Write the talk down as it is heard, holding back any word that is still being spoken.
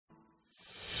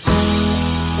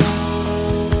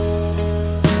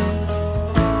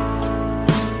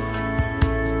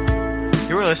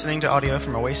listening to audio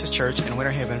from Oasis Church in Winter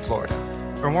Haven, Florida.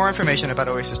 For more information about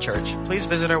Oasis Church, please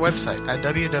visit our website at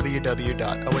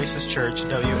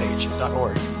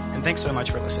www.oasischurchwh.org. And thanks so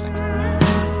much for listening.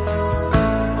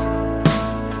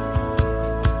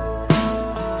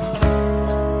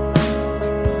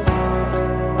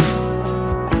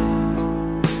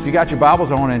 If you got your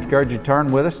Bibles, I want to encourage you to turn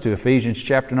with us to Ephesians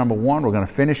chapter number 1. We're going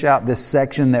to finish out this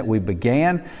section that we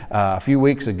began a few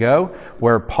weeks ago,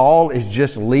 where Paul is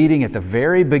just leading at the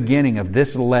very beginning of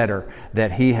this letter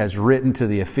that he has written to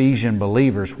the Ephesian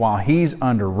believers. While he's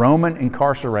under Roman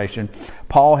incarceration,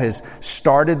 Paul has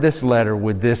started this letter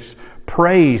with this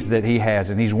praise that he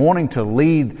has, and he's wanting to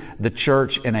lead the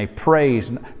church in a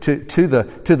praise to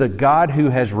the God who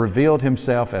has revealed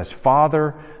himself as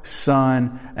Father,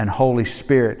 Son, and Holy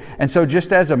Spirit. And so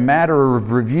just as a matter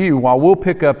of review, while we'll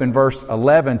pick up in verse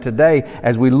 11 today,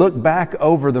 as we look back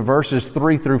over the verses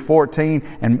 3 through 14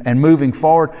 and moving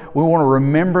forward, we want to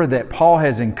remember that Paul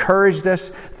has encouraged us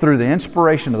through the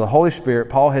inspiration of the Holy Spirit.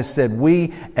 Paul has said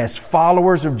we, as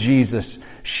followers of Jesus,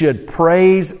 should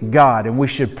praise God, and we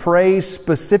should praise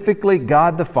specifically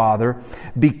God the Father,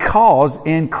 because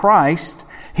in Christ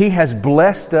He has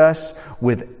blessed us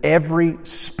with every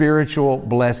spiritual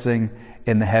blessing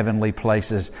in the heavenly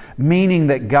places, meaning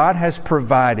that God has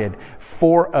provided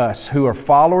for us who are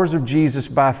followers of Jesus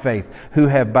by faith, who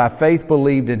have by faith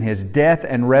believed in His death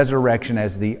and resurrection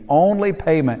as the only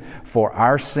payment for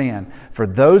our sin. For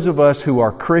those of us who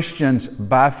are Christians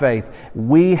by faith,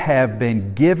 we have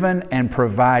been given and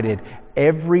provided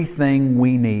everything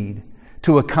we need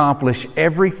to accomplish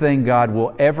everything God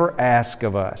will ever ask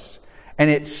of us. And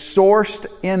it's sourced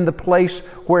in the place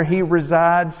where He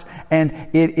resides, and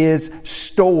it is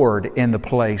stored in the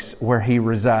place where He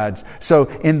resides. So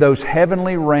in those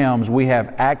heavenly realms, we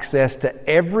have access to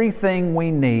everything we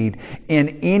need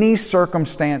in any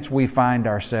circumstance we find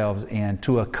ourselves in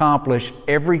to accomplish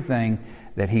everything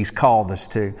that He's called us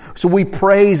to. So we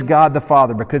praise God the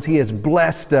Father because He has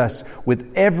blessed us with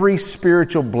every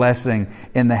spiritual blessing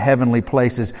in the heavenly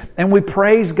places. And we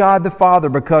praise God the Father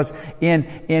because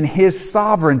in His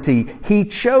sovereignty, He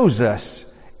chose us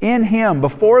in Him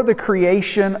before the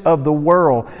creation of the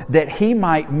world that He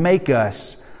might make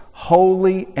us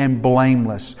holy and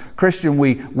blameless. Christian,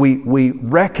 we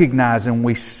recognize and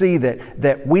we see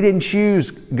that we didn't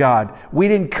choose God. We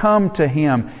didn't come to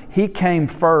Him. He came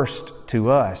first to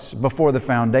us before the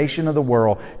foundation of the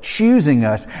world, choosing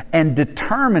us and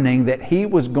determining that He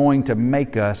was going to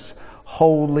make us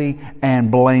holy and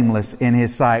blameless in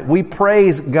His sight. We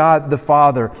praise God the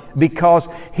Father because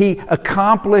He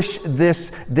accomplished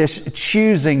this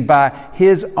choosing by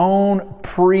His own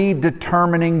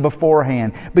predetermining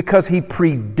beforehand, because He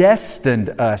predestined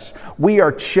us. We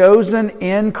are chosen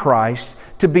in Christ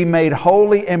to be made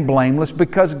holy and blameless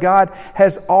because God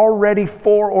has already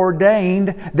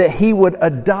foreordained that He would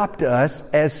adopt us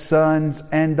as sons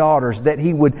and daughters, that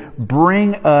He would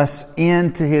bring us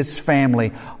into His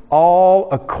family, all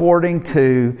according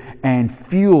to and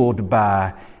fueled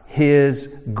by His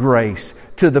grace,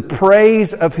 to the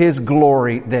praise of His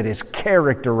glory that is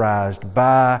characterized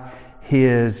by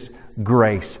His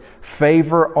grace.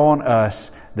 Favor on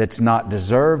us that's not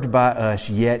deserved by us,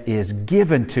 yet is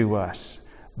given to us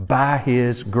by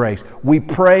His grace. We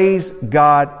praise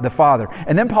God the Father.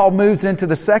 And then Paul moves into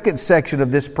the second section of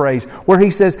this praise where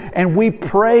he says, and we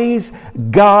praise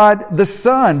God the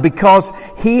Son because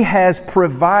He has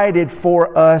provided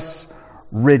for us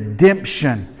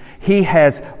redemption. He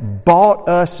has bought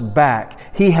us back.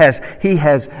 He has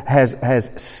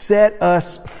set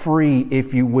us free,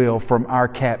 if you will, from our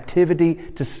captivity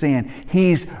to sin.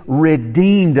 He's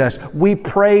redeemed us. We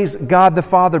praise God the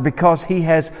Father because He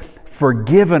has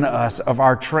forgiven us of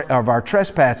our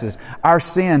trespasses, our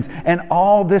sins. And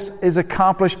all this is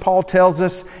accomplished, Paul tells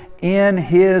us, in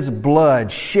His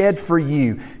blood, shed for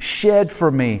you, shed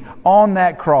for me on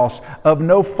that cross, of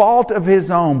no fault of His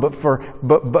own,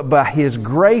 but by His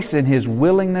grace and His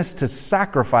willingness to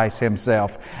sacrifice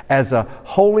Himself as a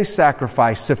holy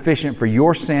sacrifice sufficient for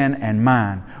your sin and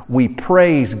mine. We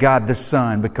praise God the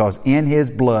Son because in His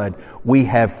blood we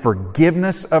have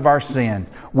forgiveness of our sin.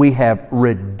 We have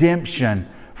redemption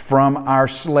from our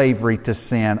slavery to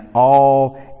sin,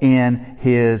 all in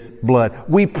His blood.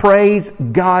 We praise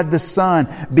God the Son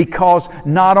because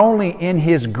not only in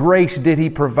His grace did He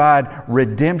provide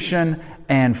redemption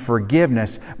and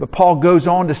forgiveness, but Paul goes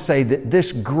on to say that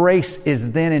this grace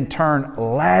is then in turn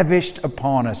lavished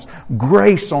upon us.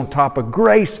 Grace on top of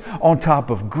grace on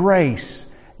top of grace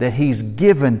that He's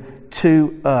given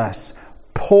to us,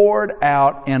 poured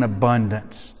out in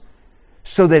abundance,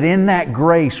 so that in that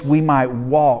grace we might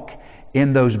walk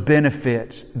in those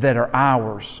benefits that are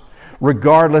ours.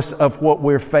 regardless of what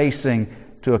we're facing,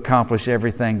 to accomplish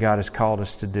everything God has called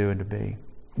us to do and to be.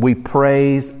 We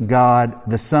praise God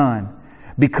the Son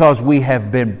because we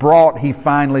have been brought, he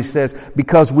finally says,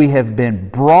 because we have been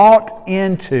brought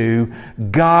into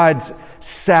God's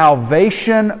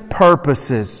salvation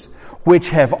purposes,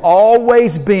 which have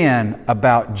always been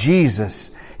about Jesus,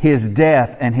 His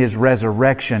death and His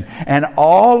resurrection. And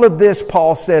all of this,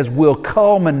 Paul says, will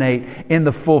culminate in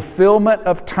the fulfillment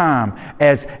of time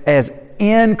as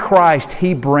in Christ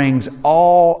He brings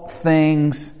all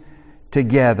things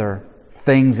together,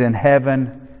 things in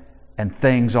heaven and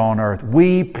things on earth.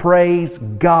 We praise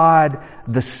God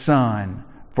the Son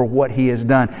for what He has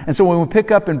done. And so when we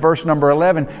pick up in verse number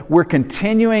 11, we're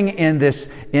continuing in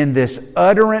this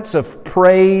utterance of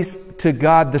praise to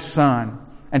God the Son.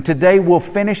 And today we'll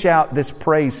finish out this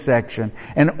praise section.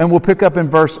 And we'll pick up in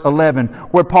verse 11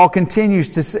 where Paul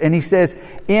continues and he says,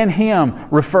 in Him,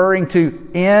 referring to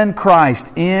in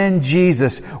Christ, in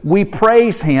Jesus, we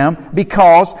praise Him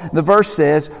because, the verse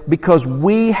says, because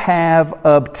we have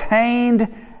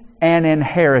obtained an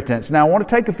inheritance. Now I want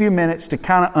to take a few minutes to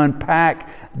kind of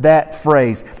unpack that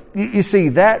phrase. You see,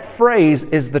 that phrase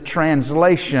is the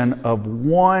translation of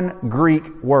one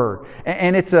Greek word.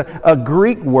 And it's a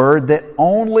Greek word that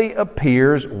only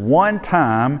appears one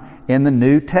time in the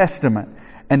New Testament.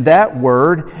 And that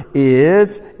word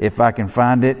is, if I can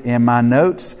find it in my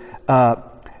notes,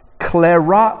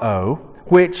 klerao,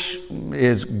 which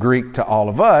is Greek to all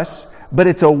of us, but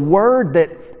it's a word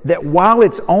that while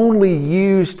it's only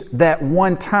used that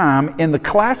one time in the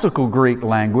classical Greek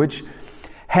language,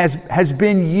 has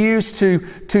been used to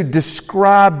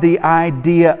describe the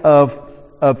idea of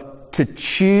to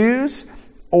choose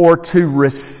or to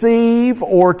receive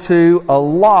or to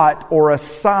allot or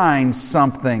assign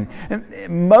something.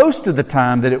 And most of the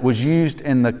time that it was used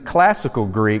in the classical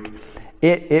Greek,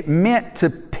 it meant to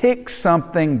pick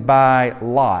something by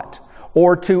lot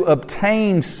or to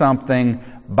obtain something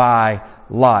by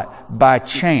lot, by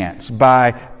chance,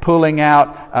 by pulling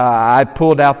out, I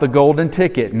pulled out the golden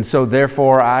ticket and so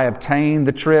therefore I obtained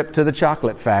the trip to the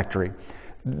chocolate factory.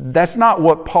 That's not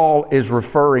what Paul is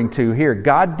referring to here.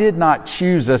 God did not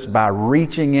choose us by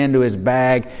reaching into His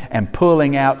bag and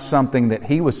pulling out something that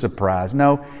He was surprised.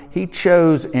 No, He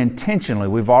chose intentionally.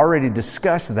 We've already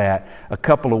discussed that a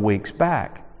couple of weeks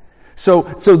back. So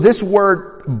this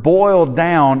word boiled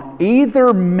down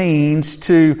either means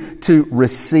to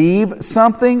receive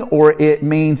something, or it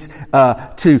means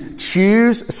to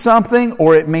choose something,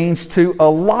 or it means to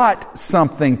allot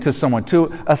something to someone,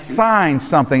 to assign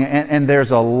something. And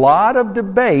there's a lot of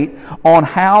debate on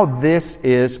how this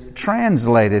is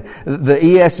translated. The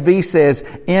ESV says,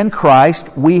 in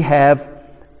Christ we have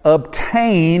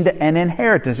obtained an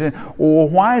inheritance. Well,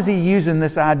 why is he using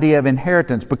this idea of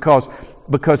inheritance?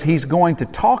 Because he's going to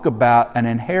talk about an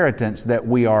inheritance that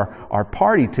we are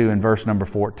party to in verse number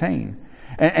 14.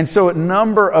 And so a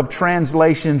number of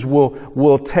translations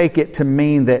will take it to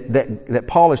mean that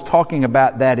Paul is talking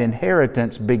about that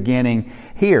inheritance beginning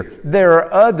here. There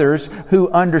are others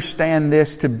who understand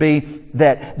this to be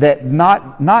that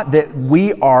not that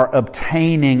we are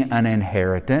obtaining an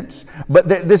inheritance, but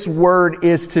that this word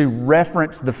is to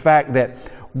reference the fact that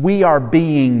we are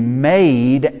being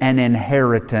made an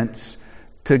inheritance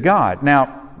to God.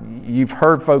 Now, you've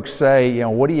heard folks say,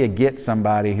 what do you get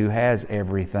somebody who has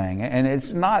everything? And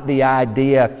it's not the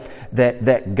idea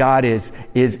that God is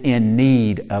in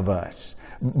need of us.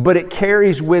 But it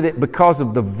carries with it, because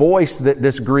of the voice that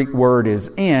this Greek word is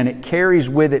in, it carries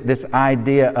with it this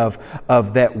idea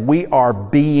of that we are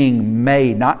being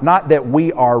made. Not that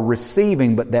we are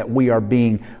receiving, but that we are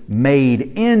being made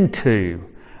into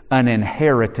an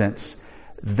inheritance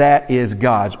that is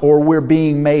God's, or we're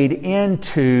being made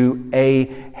into a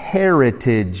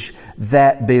heritage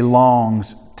that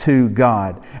belongs to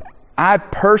God. I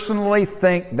personally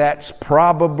think that's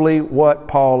probably what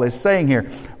Paul is saying here.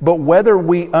 But whether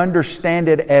we understand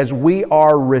it as we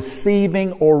are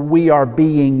receiving or we are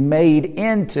being made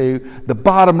into, the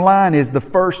bottom line is the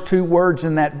first two words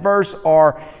in that verse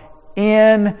are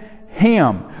in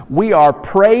Him. We are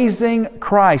praising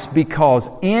Christ because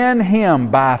in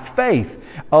Him, by faith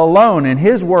alone, in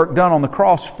His work done on the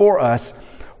cross for us,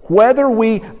 whether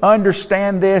we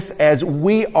understand this as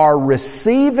we are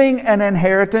receiving an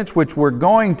inheritance, which we're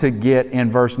going to get in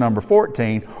verse number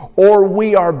 14, or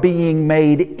we are being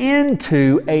made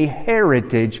into a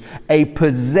heritage, a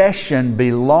possession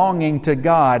belonging to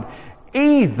God,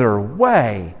 either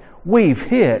way, we've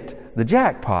hit the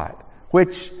jackpot,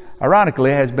 which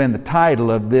ironically has been the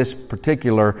title of this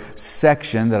particular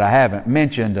section that I haven't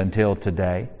mentioned until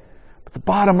today. But the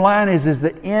bottom line is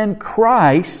that in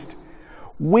Christ,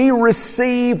 we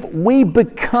receive, we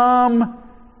become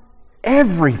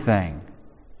everything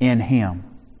in Him.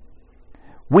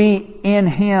 We in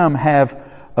Him have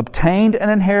obtained an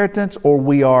inheritance, or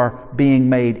we are being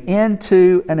made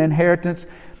into an inheritance.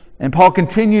 And Paul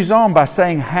continues on by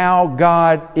saying how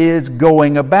God is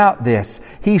going about this.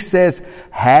 He says,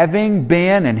 having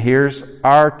been, and here's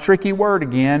our tricky word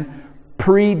again,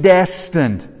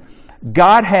 predestined.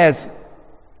 God has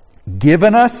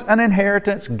given us an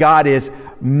inheritance. God is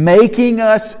making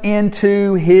us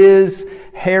into His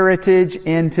heritage,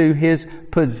 into His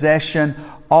possession,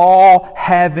 all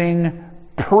having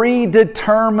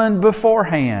predetermined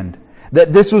beforehand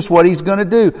that this was what He's going to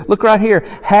do. Look right here.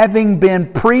 Having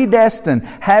been predestined,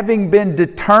 having been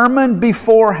determined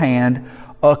beforehand,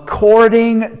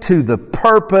 according to the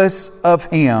purpose of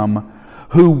Him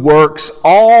who works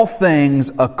all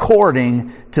things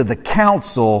according to the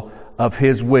counsel of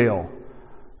His will.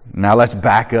 Now let's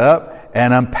back up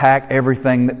and unpack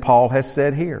everything that Paul has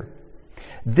said here.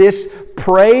 This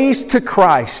praise to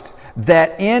Christ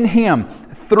that in Him,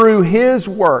 through His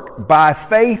work, by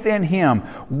faith in Him,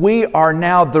 we are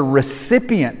now the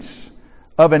recipients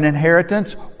of an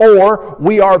inheritance, or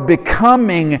we are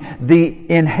becoming the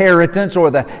inheritance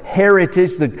or the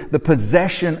heritage, the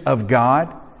possession of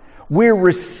God. We're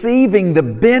receiving the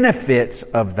benefits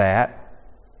of that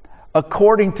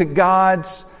according to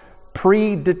God's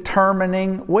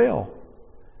predetermining will.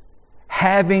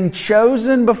 Having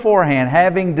chosen beforehand,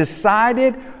 having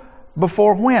decided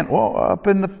before when? Well, up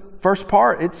in the first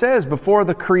part, it says, before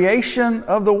the creation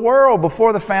of the world,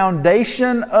 before the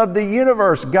foundation of the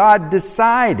universe, God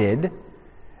decided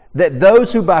that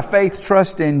those who by faith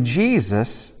trust in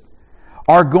Jesus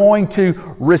are going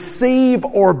to receive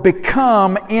or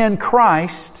become in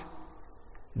Christ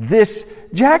this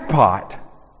jackpot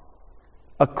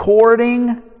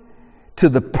according to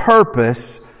the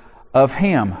purpose of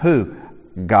Him. Who?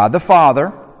 God the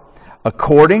Father.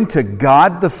 According to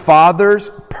God the Father's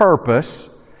purpose,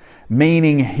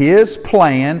 meaning His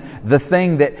plan, the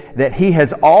thing that He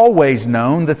has always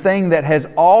known, the thing that has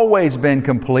always been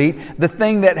complete, the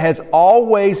thing that has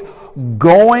always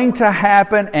going to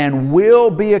happen and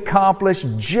will be accomplished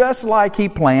just like He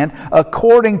planned,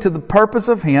 according to the purpose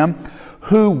of Him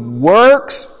who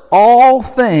works all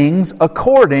things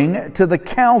according to the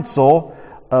counsel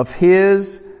of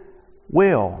His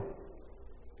will.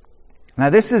 Now,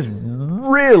 this is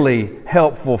really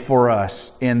helpful for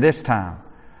us in this time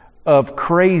of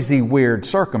crazy, weird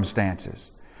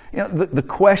circumstances. You know, the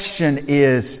question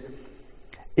is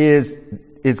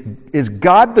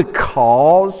God the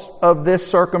cause of this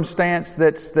circumstance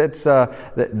that's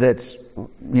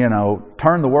you know,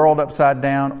 turned the world upside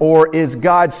down, or is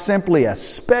God simply a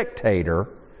spectator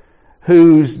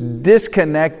who's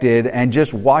disconnected and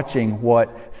just watching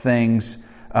what things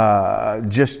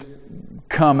just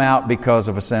come out because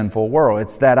of a sinful world?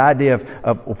 It's that idea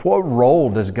of what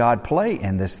role does God play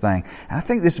in this thing. And I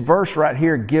think this verse right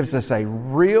here gives us a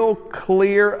real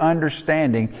clear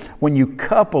understanding when you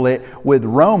couple it with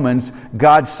Romans,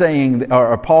 God saying,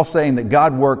 or Paul saying that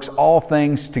God works all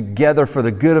things together for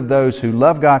the good of those who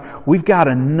love God. We've got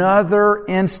another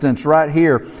instance right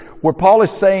here where Paul is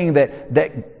saying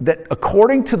that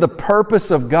according to the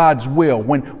purpose of God's will,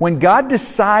 when God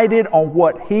decided on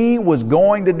what He was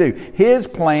going to do, His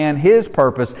plan, His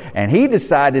purpose, and He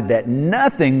decided that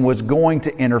nothing was going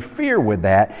to interfere with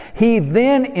that, He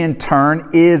then in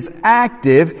turn is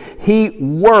active. He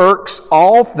works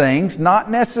all things,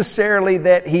 not necessarily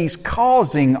that He's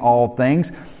causing all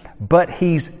things, but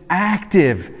He's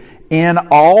active in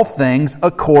all things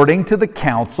according to the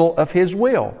counsel of His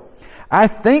will. I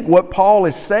think what Paul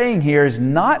is saying here is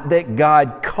not that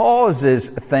God causes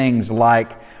things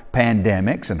like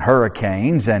pandemics and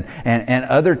hurricanes and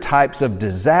other types of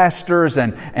disasters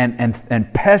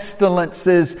and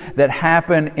pestilences that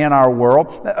happen in our world.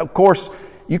 Of course,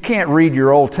 you can't read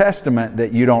your Old Testament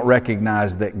that you don't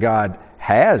recognize that God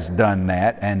has done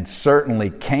that and certainly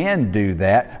can do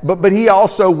that. But He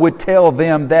also would tell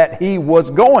them that He was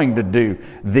going to do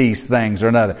these things or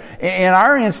another. In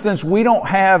our instance, we don't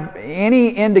have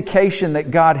any indication that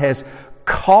God has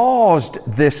caused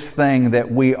this thing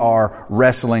that we are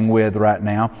wrestling with right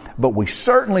now. But we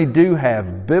certainly do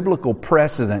have biblical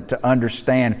precedent to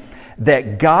understand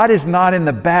that God is not in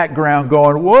the background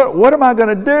going, what am I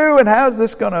going to do and how's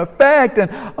this going to affect? And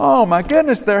oh my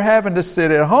goodness, they're having to sit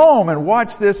at home and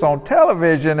watch this on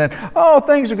television and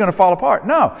things are going to fall apart.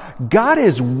 No, God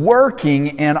is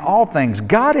working in all things.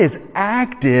 God is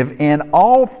active in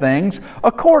all things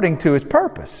according to His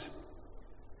purpose.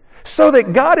 So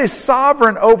that God is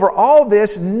sovereign over all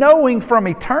this, knowing from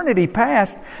eternity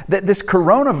past that this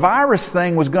coronavirus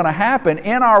thing was going to happen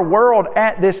in our world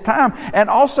at this time, and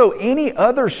also any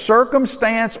other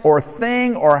circumstance or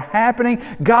thing or happening,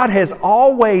 God has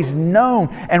always known.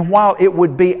 And while it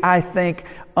would be, I think,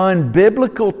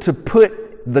 unbiblical to put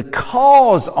the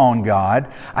cause on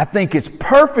God, I think it's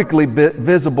perfectly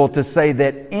visible to say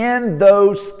that in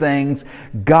those things,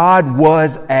 God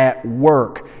was at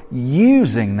work,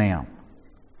 using them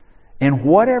in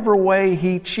whatever way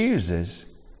He chooses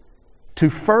to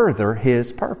further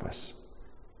His purpose.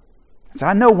 So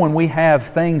I know when we have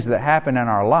things that happen in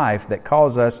our life that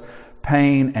cause us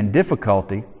pain and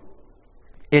difficulty,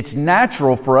 it's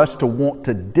natural for us to want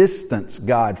to distance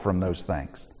God from those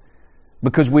things,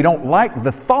 because we don't like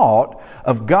the thought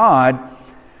of God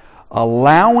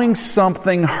allowing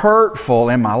something hurtful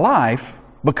in my life,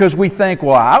 because we think,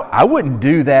 well, I wouldn't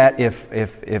do that if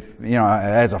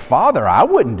as a father, I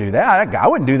wouldn't do that. I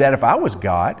wouldn't do that if I was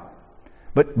God.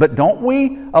 But don't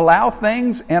we allow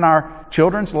things in our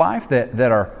children's life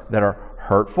that are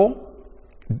hurtful?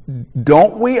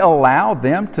 Don't we allow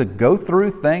them to go through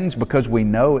things because we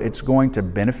know it's going to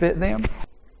benefit them?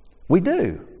 We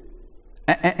do.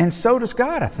 And so does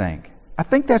God, I think. I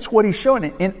think that's what He's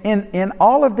showing. In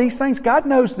all of these things, God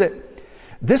knows that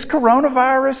this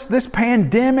coronavirus, this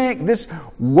pandemic, this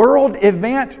world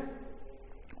event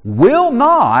will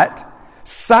not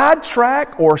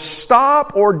sidetrack or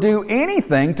stop or do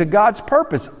anything to God's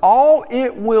purpose. All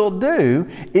it will do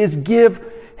is give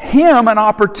Him an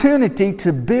opportunity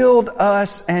to build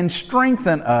us and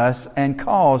strengthen us and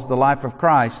cause the life of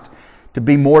Christ to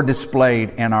be more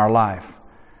displayed in our life.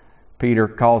 Peter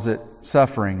calls it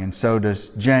suffering, and so does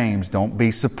James. Don't be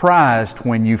surprised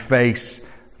when you face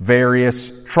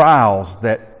various trials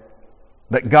that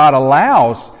God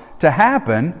allows to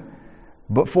happen,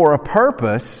 but for a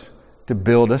purpose to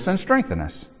build us and strengthen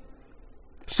us.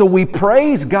 So we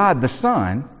praise God the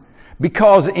Son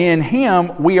because in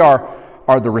Him we are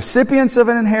the recipients of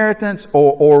an inheritance,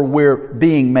 or we're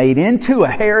being made into a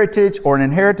heritage or an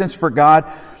inheritance for God,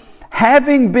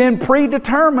 having been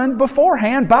predetermined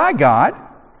beforehand by God,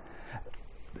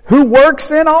 who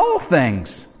works in all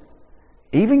things,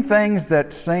 even things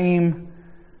that seem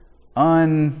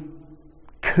uncouth,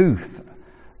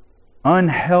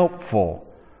 unhelpful,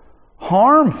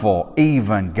 harmful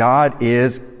even. God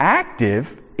is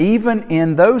active even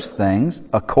in those things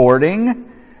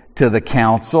according to the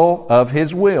counsel of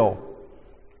His will.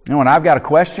 You know, when I've got a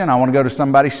question, I want to go to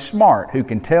somebody smart who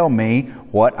can tell me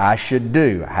what I should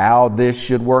do, how this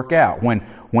should work out.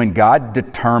 When God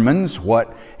determines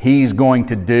what He's going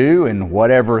to do and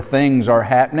whatever things are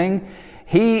happening,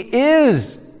 He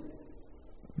is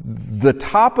the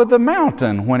top of the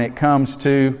mountain when it comes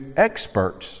to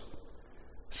experts.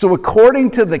 So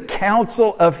according to the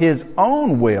counsel of His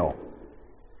own will,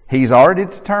 He's already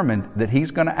determined that He's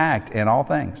going to act in all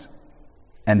things.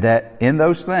 And that in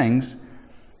those things,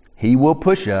 He will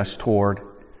push us toward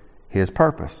His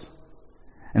purpose.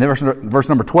 And then verse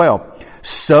number 12.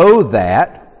 So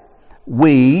that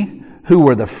we who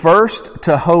were the first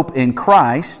to hope in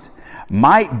Christ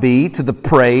might be to the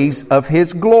praise of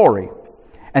His glory.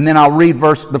 And then I'll read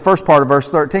the first part of verse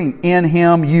 13. In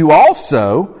Him you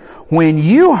also, when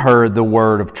you heard the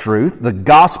word of truth, the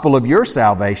gospel of your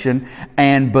salvation,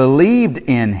 and believed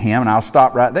in Him. And I'll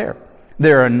stop right there.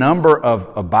 There are a number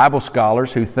of Bible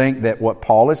scholars who think that what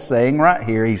Paul is saying right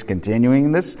here, he's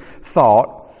continuing this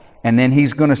thought, and then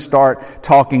he's going to start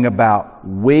talking about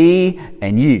we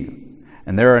and you.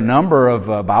 And there are a number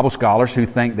of Bible scholars who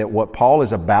think that what Paul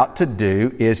is about to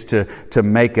do is to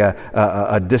make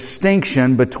a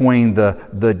distinction between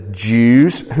the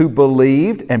Jews who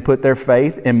believed and put their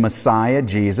faith in Messiah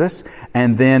Jesus,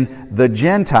 and then the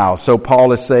Gentiles. So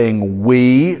Paul is saying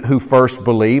we who first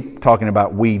believed, talking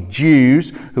about we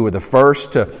Jews who were the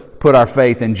first to put our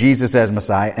faith in Jesus as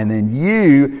Messiah, and then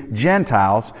you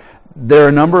Gentiles. There are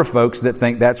a number of folks that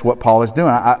think that's what Paul is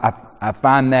doing. I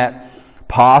find that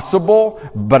possible,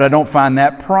 but I don't find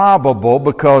that probable,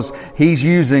 because he's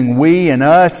using we and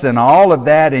us and all of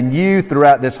that and you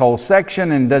throughout this whole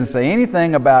section, and doesn't say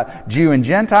anything about Jew and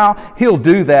Gentile. He'll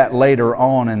do that later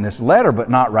on in this letter, but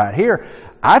not right here.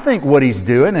 I think what he's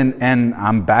doing, and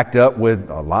I'm backed up with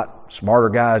a lot smarter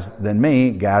guys than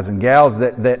me, guys and gals,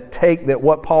 that take that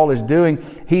what Paul is doing,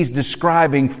 he's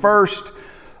describing first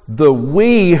the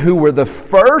we who were the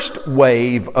first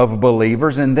wave of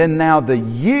believers, and then now the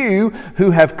you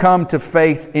who have come to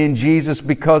faith in Jesus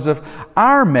because of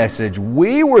our message.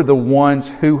 We were the ones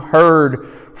who heard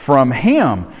from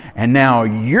Him, and now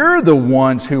you're the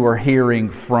ones who are hearing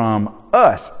from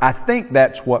us. I think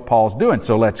that's what Paul's doing.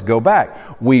 So let's go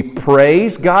back. We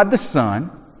praise God the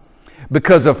Son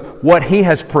because of what He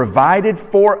has provided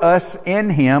for us in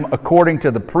Him according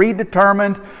to the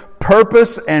predetermined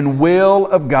purpose and will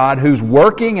of God, who's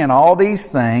working in all these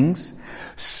things,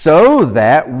 so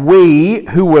that we,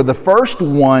 who were the first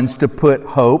ones to put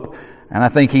hope, and I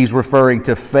think he's referring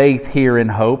to faith here in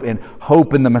hope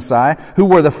in the Messiah, who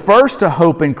were the first to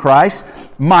hope in Christ,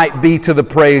 might be to the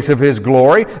praise of His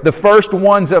glory. The first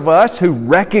ones of us who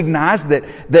recognize that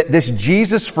this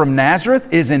Jesus from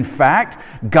Nazareth is in fact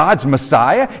God's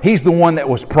Messiah. He's the one that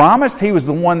was promised. He was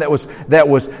the one that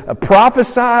was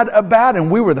prophesied about,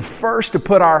 and we were the first to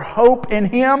put our hope in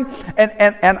Him.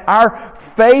 And our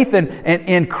faith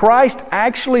in Christ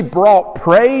actually brought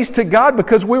praise to God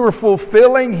because we were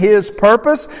fulfilling His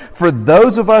purpose for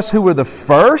those of us who were the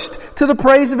first to the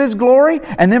praise of His glory.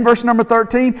 And then verse number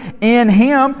 13, in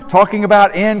Him, talking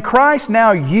about in Christ,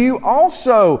 now you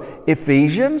also,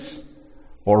 Ephesians,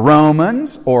 or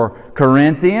Romans, or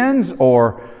Corinthians,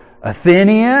 or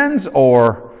Athenians,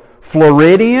 or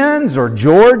Floridians, or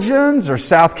Georgians, or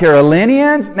South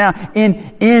Carolinians. Now,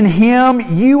 in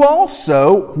Him you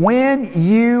also, when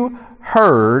you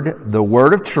heard the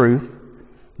word of truth,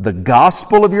 the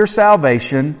gospel of your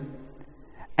salvation,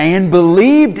 and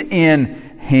believed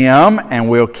in Him, and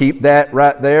we'll keep that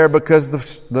right there because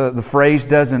the phrase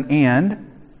doesn't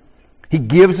end. He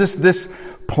gives us this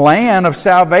plan of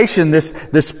salvation,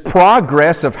 this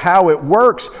progress of how it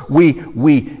works.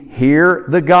 We hear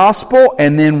the gospel,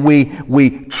 and then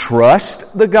we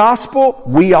trust the gospel.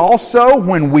 We also,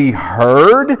 when we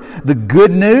heard the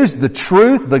good news, the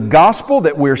truth, the gospel,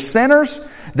 that we're sinners,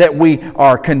 that we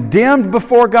are condemned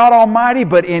before God Almighty,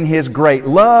 but in His great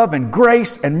love and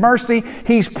grace and mercy,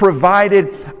 He's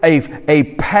provided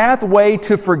a pathway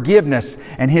to forgiveness.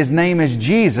 And His name is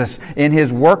Jesus, in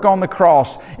His work on the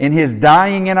cross, in His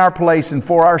dying in our place and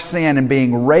for our sin, and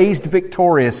being raised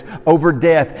victorious over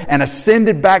death and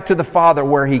ascended back to the Father,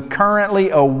 where He currently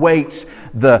awaits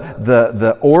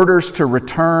the orders to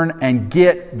return and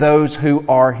get those who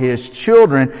are His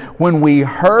children. When we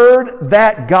heard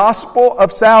that gospel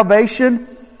of salvation,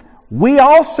 we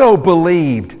also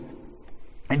believed.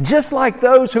 And just like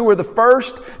those who were the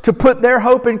first to put their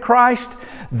hope in Christ,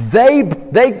 they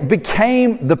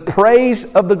became the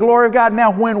praise of the glory of God.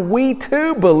 Now, when we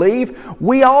too believe,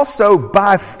 we also,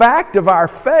 by fact of our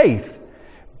faith,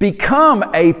 become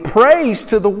a praise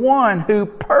to the one who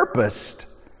purposed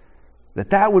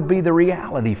that would be the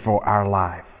reality for our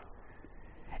life.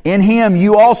 In Him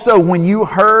you also, when you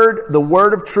heard the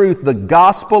word of truth, the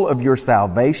gospel of your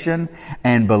salvation,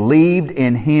 and believed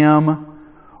in Him,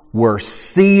 were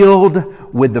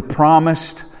sealed with the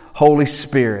promised Holy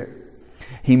Spirit.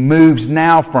 He moves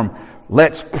now from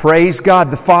let's praise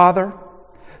God the Father,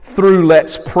 through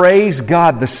let's praise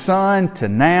God the Son, to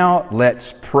now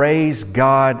let's praise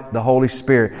God the Holy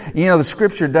Spirit. You know, the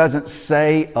Scripture doesn't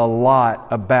say a lot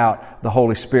about the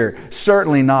Holy Spirit.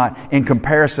 Certainly not in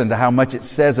comparison to how much it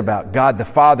says about God the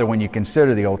Father when you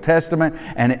consider the Old Testament,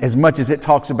 and as much as it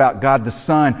talks about God the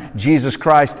Son, Jesus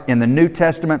Christ, in the New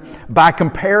Testament. By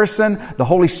comparison, the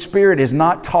Holy Spirit is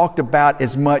not talked about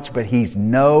as much, but He's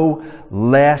no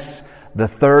less the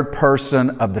third person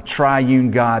of the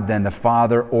triune God than the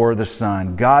Father or the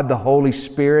Son. God the Holy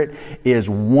Spirit is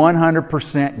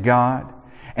 100% God,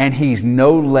 and He's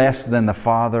no less than the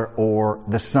Father or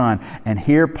the Son. And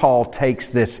here Paul takes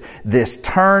this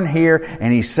turn here,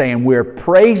 and he's saying we're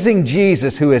praising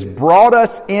Jesus, who has brought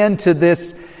us into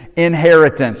this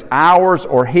inheritance, ours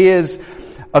or His,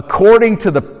 according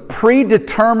to the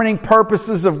predetermining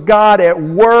purposes of God at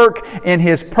work in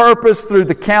His purpose through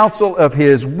the counsel of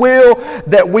His will,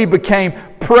 that we became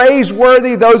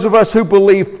praiseworthy, those of us who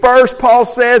believed first, Paul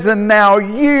says, and now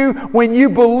you, when you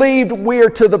believed, we're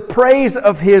to the praise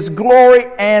of His glory,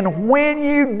 and when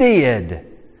you did,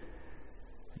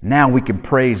 now we can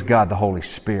praise God the Holy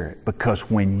Spirit,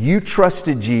 because when you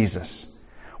trusted Jesus,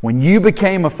 when you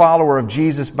became a follower of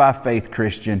Jesus by faith,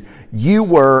 Christian, you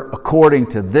were, according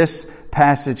to this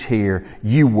passage here,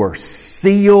 you were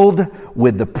sealed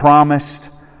with the promised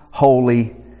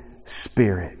Holy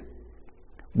Spirit.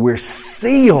 We're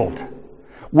sealed.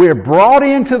 We're brought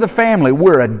into the family.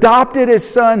 We're adopted as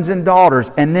sons and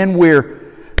daughters, and then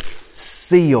we're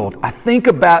sealed. I think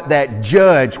about that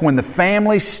judge when the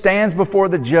family stands before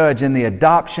the judge in the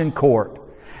adoption court.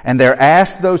 And they're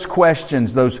asked those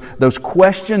questions, those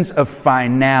questions of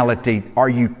finality. Are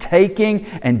you taking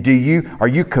and are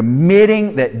you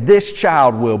committing that this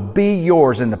child will be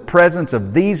yours in the presence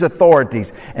of these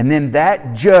authorities? And then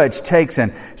that judge takes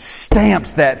and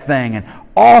stamps that thing and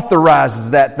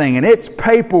authorizes that thing, and it's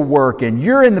paperwork, and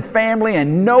you're in the family,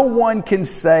 and no one can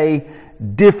say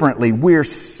differently. We're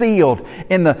sealed.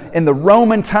 In the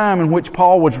Roman time in which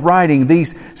Paul was writing,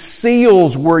 these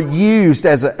seals were used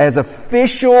as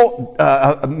official,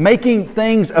 making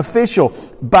things official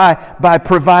by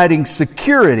providing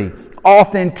security,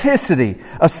 authenticity,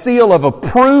 a seal of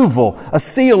approval, a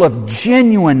seal of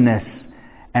genuineness,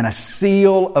 and a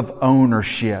seal of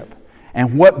ownership.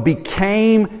 And what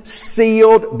became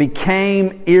sealed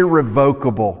became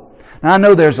irrevocable. Now, I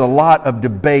know there's a lot of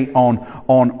debate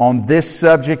on this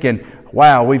subject, and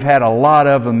wow, we've had a lot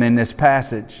of them in this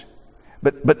passage.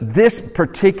 But this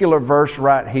particular verse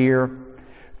right here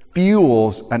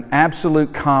fuels an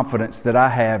absolute confidence that I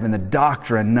have in the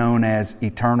doctrine known as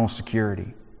eternal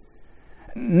security.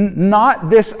 Not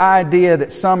this idea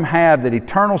that some have that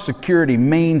eternal security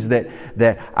means that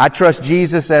I trust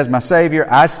Jesus as my Savior,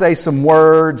 I say some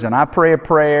words and I pray a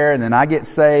prayer and then I get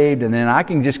saved and then I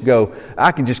can just go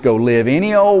live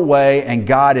any old way and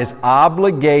God is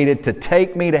obligated to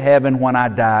take me to heaven when I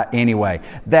die anyway.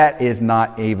 That is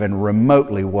not even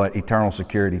remotely what eternal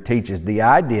security teaches. The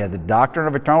idea, the doctrine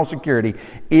of eternal security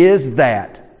is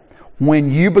that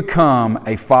when you become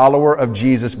a follower of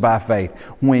Jesus by faith,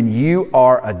 when you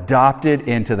are adopted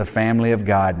into the family of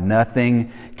God,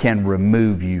 nothing can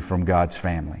remove you from God's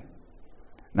family.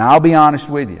 Now, I'll be honest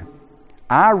with you.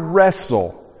 I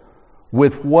wrestle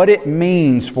with what it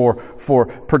means for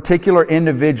particular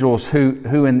individuals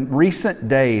who in recent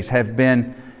days have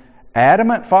been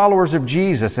adamant followers of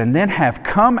Jesus and then have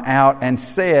come out and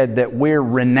said that we're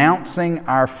renouncing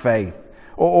our faith.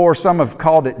 Or some have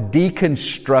called it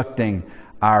deconstructing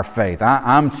our faith.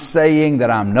 I'm saying that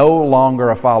I'm no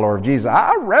longer a follower of Jesus.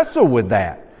 I wrestle with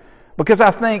that because I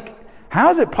think,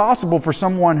 how is it possible for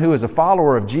someone who is a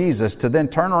follower of Jesus to then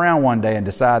turn around one day and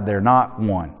decide they're not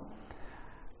one?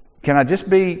 Can I just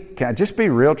be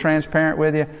real transparent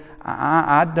with you?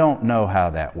 I don't know how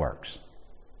that works.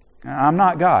 I'm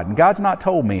not God, and God's not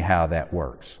told me how that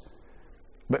works.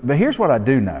 But here's what I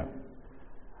do know.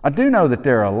 I do know that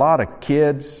there are a lot of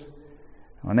kids,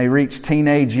 when they reach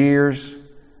teenage years,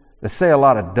 they say a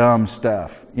lot of dumb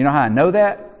stuff. You know how I know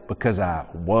that? Because I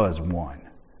was one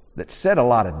that said a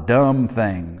lot of dumb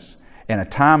things in a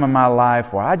time in my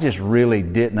life where I just really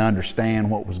didn't understand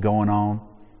what was going on.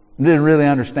 Didn't really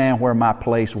understand where my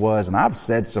place was. And I've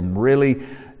said some really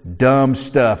dumb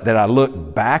stuff that I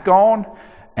look back on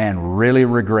and really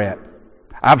regret.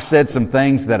 I've said some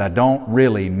things that I don't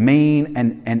really mean,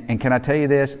 and can I tell you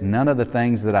this? None of the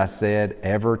things that I said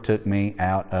ever took me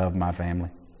out of my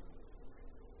family.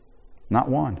 Not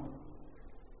one.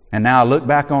 And now I look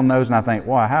back on those and I think,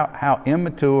 wow, how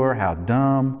immature, how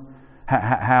dumb,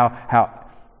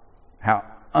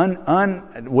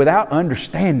 without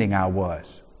understanding I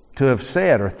was to have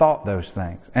said or thought those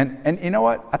things. And you know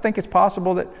what? I think it's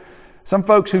possible that some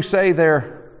folks who say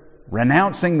they're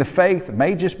renouncing the faith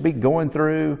may just be going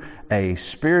through a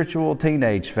spiritual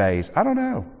teenage phase. I don't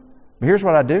know. But here's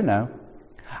what I do know.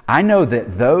 I know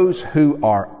that those who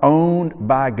are owned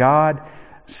by God,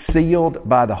 sealed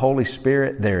by the Holy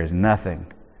Spirit, there is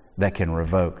nothing that can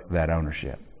revoke that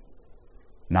ownership.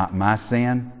 Not my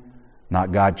sin,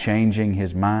 not God changing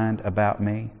His mind about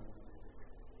me.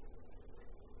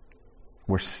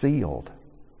 We're sealed.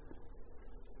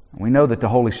 We know that the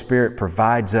Holy Spirit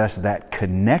provides us that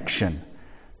connection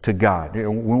to God. We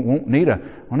won't need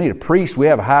a priest. We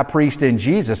have a high priest in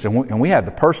Jesus, and we have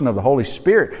the person of the Holy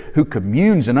Spirit who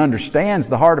communes and understands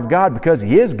the heart of God because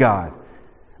He is God.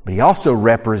 But He also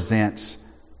represents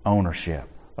ownership,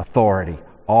 authority,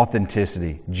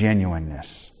 authenticity,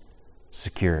 genuineness,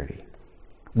 security.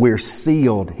 We're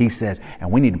sealed, he says,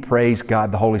 and we need to praise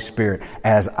God, the Holy Spirit,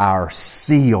 as our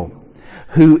seal.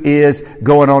 Who is,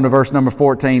 going on to verse number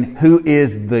 14, who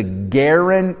is the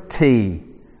guarantee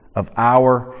of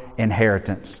our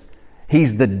inheritance.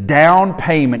 He's the down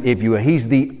payment, if you will. He's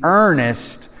the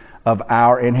earnest of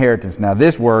our inheritance. Now,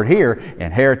 this word here,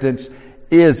 inheritance,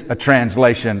 is a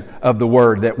translation of the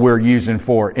word that we're using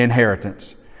for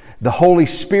inheritance. The Holy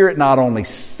Spirit not only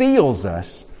seals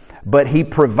us, but He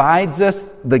provides us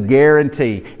the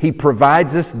guarantee. He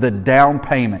provides us the down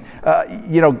payment.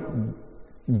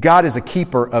 God is a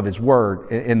keeper of His word.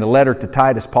 In the letter to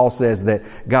Titus, Paul says that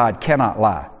God cannot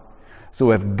lie.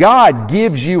 So if God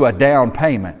gives you a down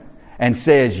payment and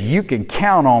says you can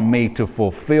count on me to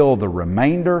fulfill the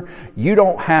remainder, you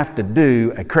don't have to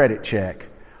do a credit check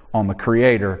on the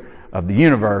Creator of the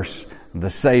universe, the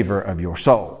Savior of your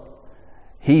soul.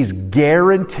 He's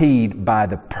guaranteed by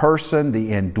the person,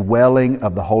 the indwelling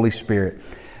of the Holy Spirit,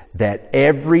 that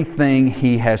everything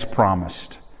He has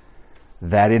promised,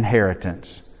 that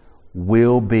inheritance,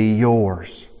 will be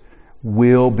yours,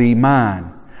 will be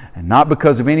mine. And not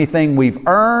because of anything we've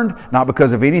earned, not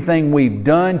because of anything we've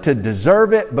done to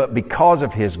deserve it, but because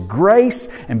of His grace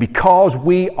and because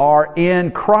we are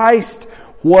in Christ.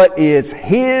 What is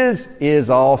His is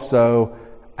also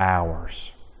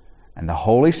ours. And the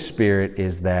Holy Spirit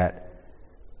is that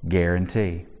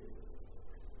guarantee.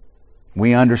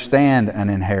 We understand an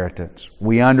inheritance.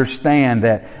 We understand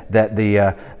that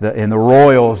in the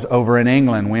royals over in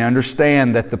England, we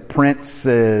understand that the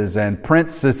princes and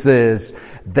princesses,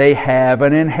 they have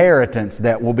an inheritance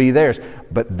that will be theirs.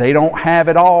 But they don't have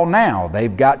it all now.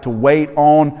 They've got to wait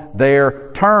on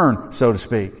their turn, so to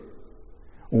speak.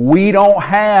 We don't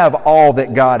have all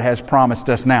that God has promised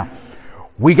us now.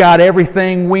 We got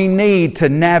everything we need to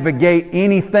navigate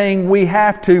anything we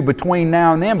have to between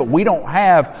now and then, but we don't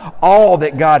have all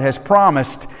that God has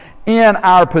promised in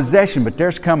our possession. But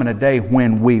there's coming a day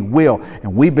when we will.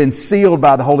 And we've been sealed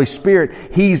by the Holy Spirit.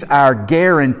 He's our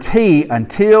guarantee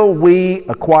until we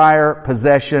acquire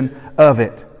possession of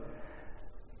it.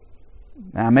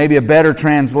 Now, maybe a better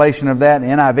translation of that, the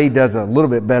NIV does a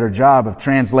little bit better job of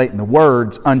translating the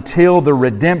words, until the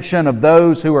redemption of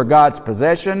those who are God's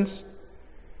possessions.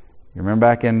 You remember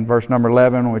back in verse number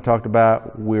 11 when we talked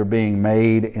about we're being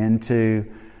made into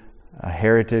a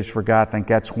heritage for God? I think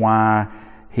that's why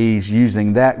he's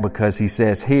using that, because he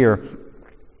says here,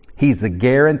 He's the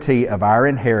guarantee of our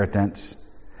inheritance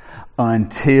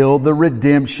until the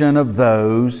redemption of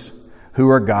those who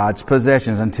are God's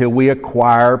possessions, until we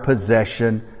acquire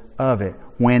possession of it.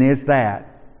 When is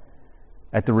that?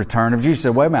 At the return of Jesus. You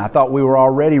said, wait a minute, I thought we were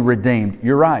already redeemed.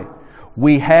 You're right.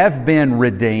 We have been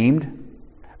redeemed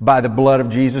by the blood of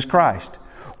Jesus Christ.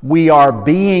 We are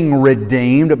being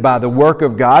redeemed by the work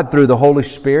of God through the Holy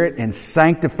Spirit in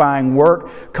sanctifying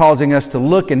work, causing us to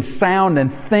look and sound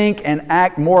and think and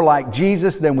act more like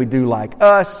Jesus than we do like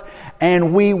us.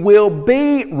 And we will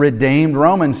be redeemed.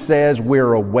 Romans says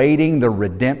we're awaiting the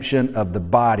redemption of the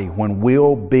body, when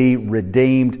we'll be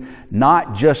redeemed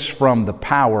not just from the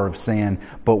power of sin,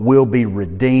 but we'll be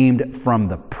redeemed from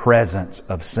the presence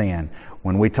of sin.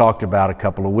 When we talked about a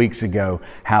couple of weeks ago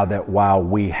how that while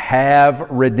we have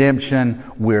redemption,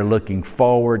 we're looking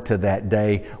forward to that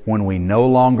day when we no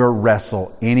longer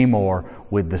wrestle anymore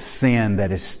with the sin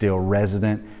that is still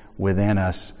resident within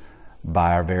us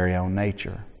by our very own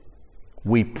nature.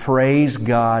 We praise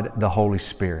God, the Holy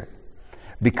Spirit,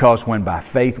 because when by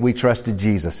faith we trusted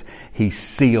Jesus, He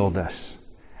sealed us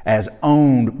as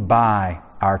owned by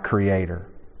our Creator,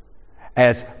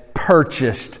 as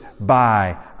purchased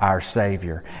by our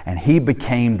Savior. And He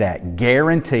became that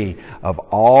guarantee of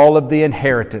all of the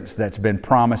inheritance that's been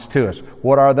promised to us.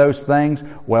 What are those things?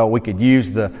 Well, we could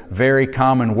use the very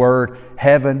common word,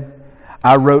 heaven.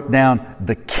 I wrote down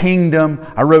the kingdom.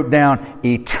 I wrote down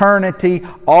eternity.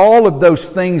 All of those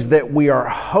things that we are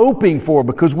hoping for,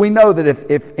 because we know that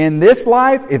if in this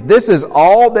life, if this is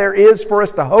all there is for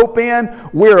us to hope in,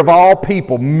 we're of all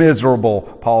people miserable,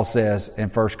 Paul says in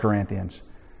 1 Corinthians.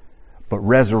 But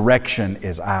resurrection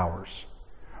is ours.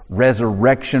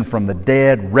 Resurrection from the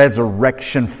dead,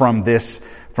 resurrection from this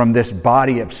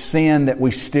body of sin that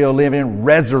we still live in,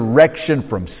 resurrection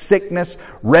from sickness,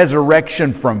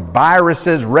 resurrection from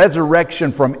viruses,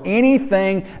 resurrection from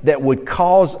anything that would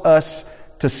cause us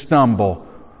to stumble.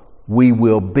 We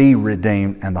will be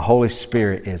redeemed, and the Holy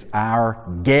Spirit is our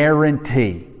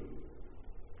guarantee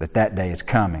that that day is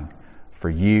coming for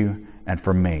you and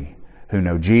for me, who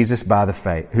know Jesus by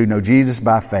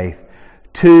faith,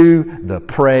 to the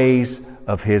praise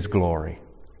of His glory.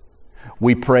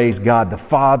 We praise God the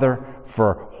Father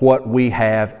for what we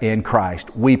have in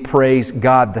Christ. We praise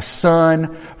God the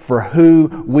Son for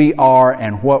who we are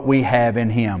and what we have in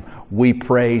Him. We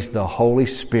praise the Holy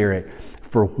Spirit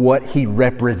for what He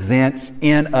represents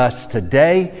in us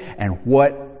today and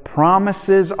what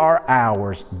promises are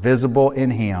ours, visible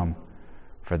in Him,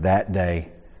 for that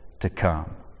day to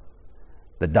come.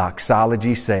 The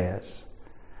doxology says,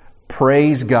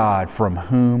 praise God from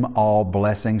whom all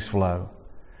blessings flow.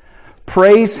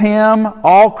 Praise Him,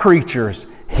 all creatures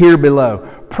here below.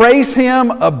 Praise Him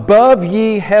above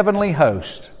ye heavenly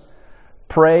host.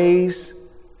 Praise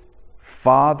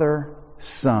Father,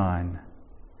 Son,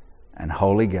 and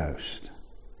Holy Ghost.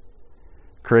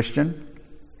 Christian,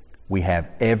 we have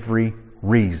every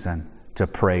reason to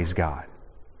praise God.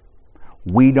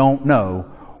 We don't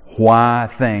know why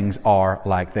things are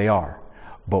like they are,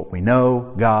 but we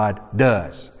know God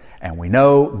does. And we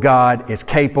know God is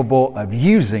capable of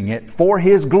using it for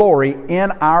His glory in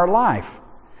our life.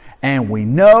 And we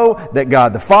know that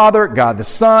God the Father, God the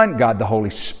Son, God the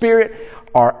Holy Spirit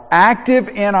are active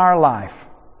in our life,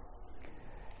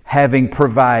 having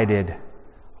provided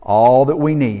all that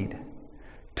we need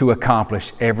to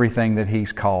accomplish everything that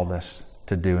He's called us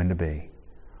to do and to be,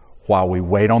 while we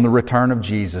wait on the return of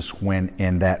Jesus, when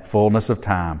in that fullness of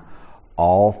time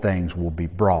all things will be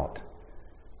brought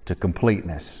to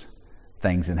completeness.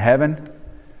 Things in heaven,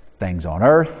 things on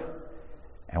earth,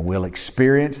 and we'll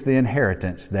experience the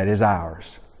inheritance that is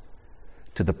ours,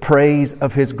 to the praise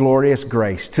of His glorious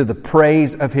grace, to the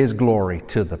praise of His glory,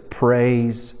 to the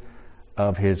praise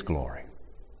of His glory.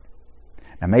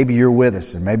 Now maybe you're with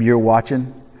us and maybe you're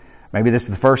watching. Maybe this is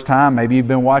the first time. Maybe you've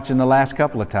been watching the last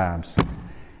couple of times.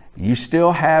 You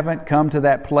still haven't come to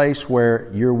that place where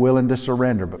you're willing to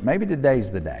surrender, but maybe today's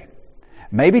the day.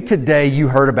 Maybe today you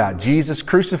heard about Jesus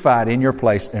crucified in your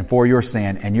place and for your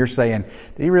sin, and you're saying,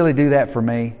 did He really do that for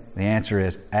me? The answer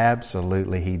is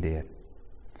absolutely He did.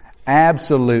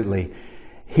 Absolutely,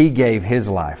 He gave His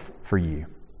life for you.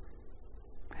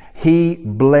 He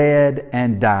bled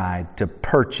and died to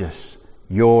purchase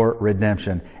your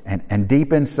redemption. And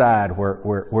deep inside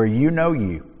where you know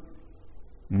you,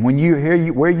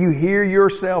 where you hear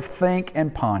yourself think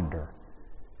and ponder,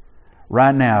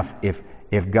 right now,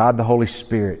 if God the Holy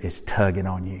Spirit is tugging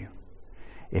on you,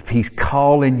 if He's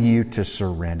calling you to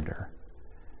surrender,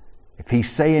 if He's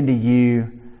saying to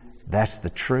you, that's the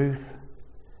truth,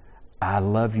 I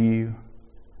love you,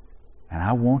 and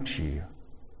I want you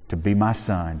to be my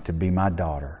son, to be my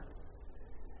daughter.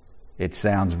 It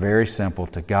sounds very simple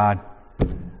to God.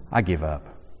 I give up.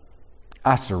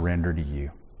 I surrender to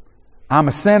you. I'm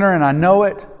a sinner and I know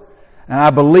it. And I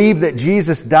believe that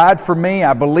Jesus died for me.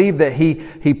 I believe that He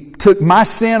took my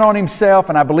sin on Himself,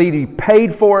 and I believe He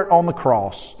paid for it on the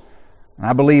cross. And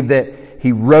I believe that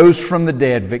He rose from the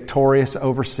dead victorious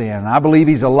over sin. And I believe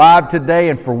He's alive today,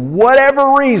 and for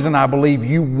whatever reason, I believe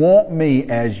You want me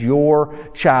as Your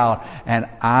child. And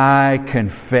I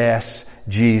confess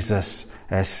Jesus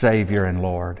as Savior and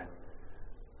Lord.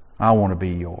 I want to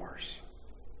be Yours.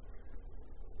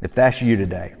 If that's you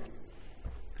today,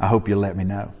 I hope you'll let me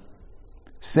know.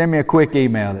 Send me a quick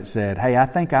email that said, hey, I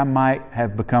think I might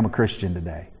have become a Christian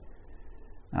today.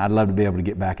 I'd love to be able to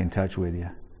get back in touch with you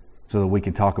so that we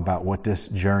can talk about what this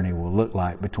journey will look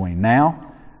like between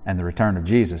now and the return of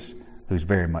Jesus, who's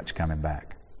very much coming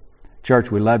back.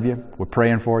 Church, we love you. We're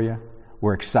praying for you.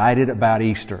 We're excited about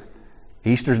Easter.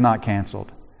 Easter's not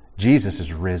canceled. Jesus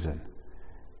is risen.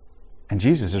 And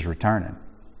Jesus is returning.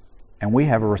 And we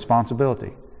have a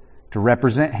responsibility to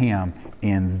represent Him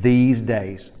in these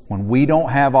days. When we don't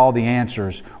have all the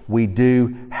answers, we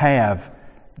do have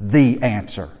the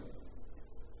answer.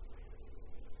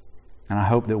 And I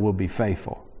hope that we'll be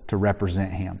faithful to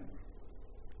represent Him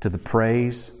to the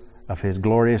praise of His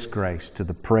glorious grace, to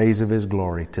the praise of His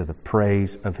glory, to the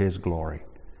praise of His glory.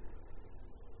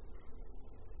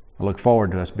 I look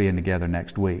forward to us being together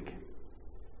next week.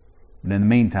 But in the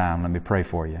meantime, let me pray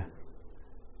for you,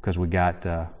 because we got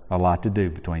a lot to do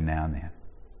between now and then.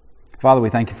 Father, we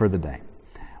thank You for the day.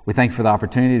 We thank You for the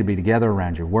opportunity to be together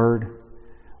around Your Word.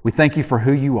 We thank You for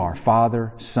who You are,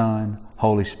 Father, Son,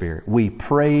 Holy Spirit. We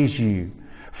praise You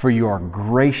for Your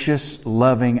gracious,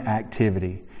 loving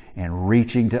activity in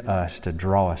reaching to us to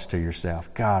draw us to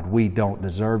Yourself. God, we don't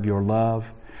deserve Your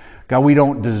love. God, we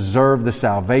don't deserve the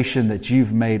salvation that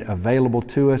You've made available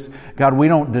to us. God, we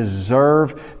don't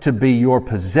deserve to be Your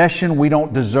possession. We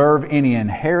don't deserve any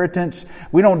inheritance.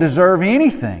 We don't deserve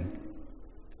anything.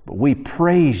 But we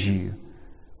praise You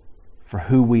for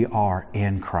who we are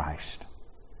in Christ.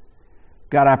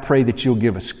 God, I pray that You'll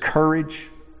give us courage.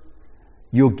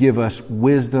 You'll give us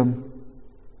wisdom.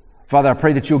 Father, I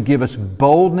pray that You'll give us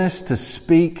boldness to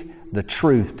speak the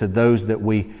truth to those that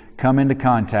we come into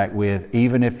contact with,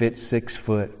 even if it's 6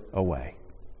 foot away.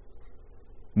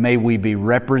 May we be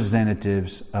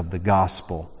representatives of the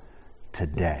gospel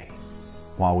today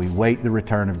while we wait the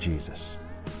return of Jesus,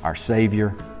 our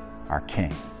Savior, our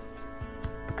King,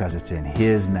 because it's in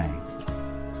His name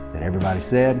that everybody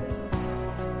said,